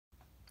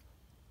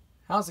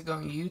How's it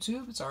going,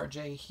 YouTube? It's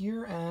RJ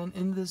here, and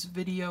in this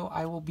video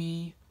I will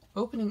be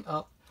opening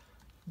up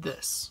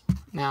this.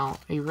 Now,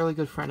 a really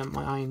good friend of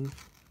mine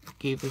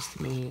gave this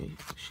to me.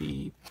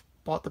 She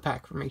bought the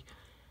pack for me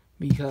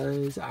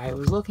because I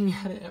was looking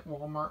at it at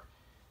Walmart,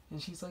 and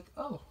she's like,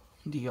 "Oh,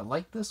 do you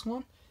like this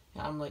one?"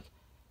 And I'm like,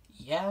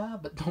 "Yeah,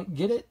 but don't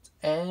get it,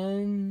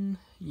 and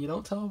you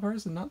don't tell a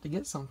person not to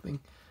get something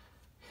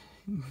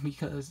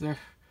because they'll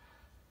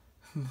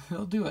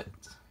do it,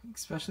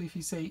 especially if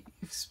you say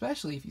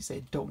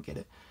don't get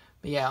it."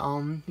 But yeah,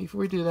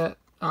 before we do that,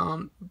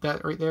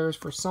 that right there is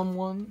for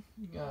someone,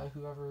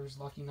 whoever is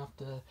lucky enough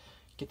to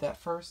get that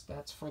first.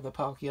 That's for the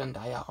Palkia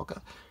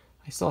Dialga.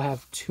 I still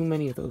have too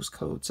many of those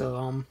codes,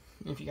 so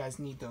if you guys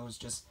need those,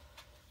 just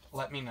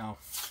let me know,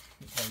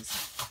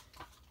 because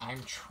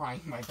I'm trying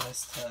my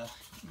best to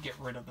get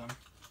rid of them.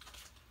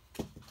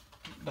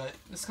 But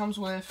this comes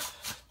with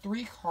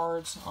 3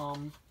 cards.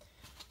 All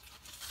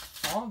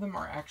of them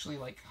are actually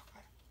like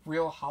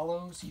real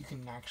hollows. You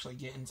can actually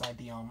get inside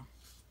the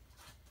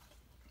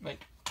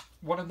like,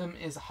 one of them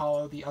is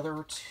hollow, the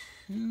other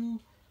 2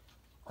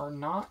 are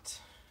not.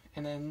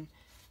 And then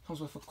it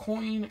comes with a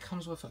coin, it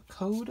comes with a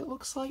code, it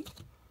looks like.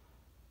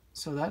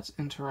 So that's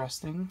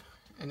interesting.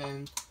 And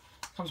then it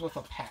comes with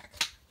a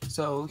pack.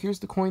 So here's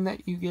the coin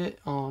that you get.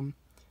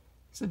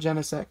 It's a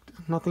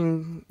Genesect.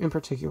 Nothing in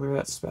particular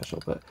that's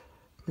special, but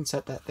you can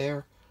set that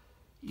there.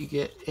 You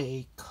get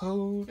a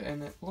code,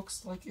 and it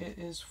looks like it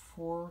is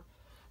for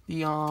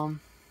the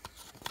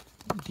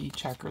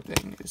checker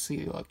thing.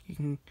 See, like, you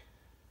can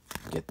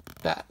get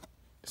that.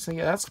 So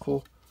yeah, that's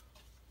cool.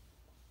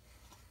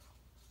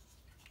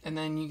 And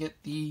then you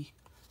get the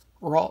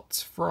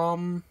Ralts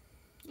from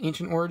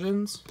Ancient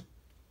Origins.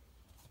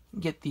 You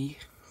get the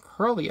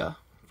Curlia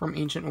from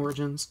Ancient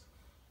Origins.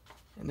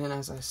 And then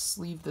as I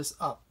sleeve this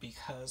up,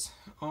 because,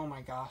 oh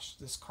my gosh,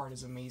 this card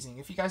is amazing.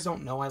 If you guys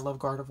don't know, I love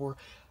Gardevoir.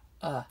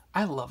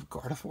 I love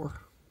Gardevoir.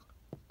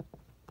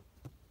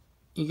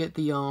 You get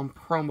the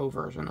promo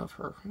version of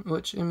her,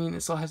 which, I mean,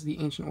 it still has the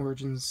Ancient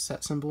Origins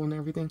set symbol and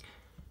everything,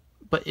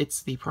 but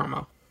it's the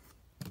promo.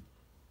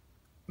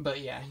 But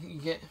yeah, you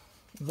get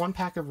 1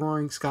 pack of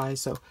Roaring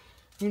Skies, so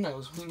who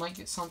knows? We might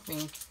get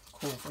something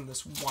cool from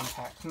this 1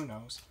 pack. Who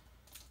knows?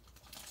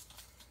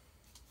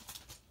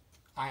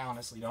 I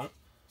honestly don't.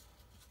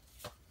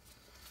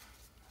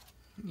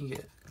 You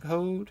get a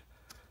code.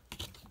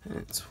 And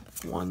it's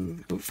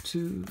 1,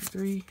 2,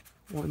 3,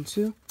 1,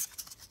 2.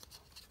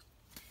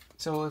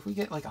 So if we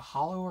get like a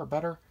hollow or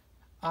better,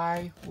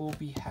 I will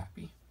be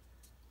happy.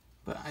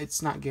 But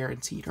it's not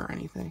guaranteed or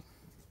anything.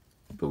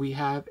 But we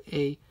have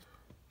a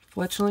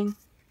Fletchling,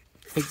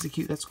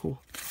 Execute, that's cool,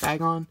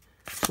 Bagon,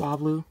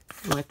 Swablu,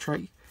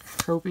 Electrike,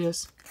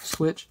 Tropius,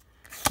 Switch,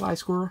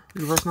 Flyscore,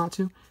 Reverse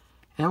Natsu,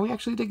 and we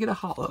actually did get a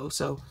hollow.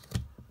 So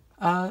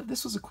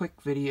this was a quick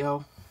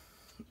video,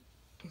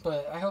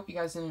 but I hope you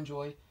guys did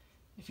enjoy.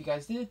 If you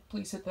guys did,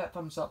 please hit that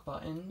thumbs up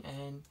button,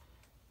 and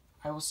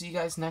I will see you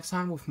guys next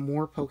time with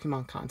more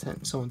Pokemon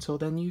content. So until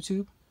then,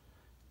 YouTube,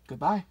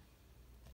 goodbye.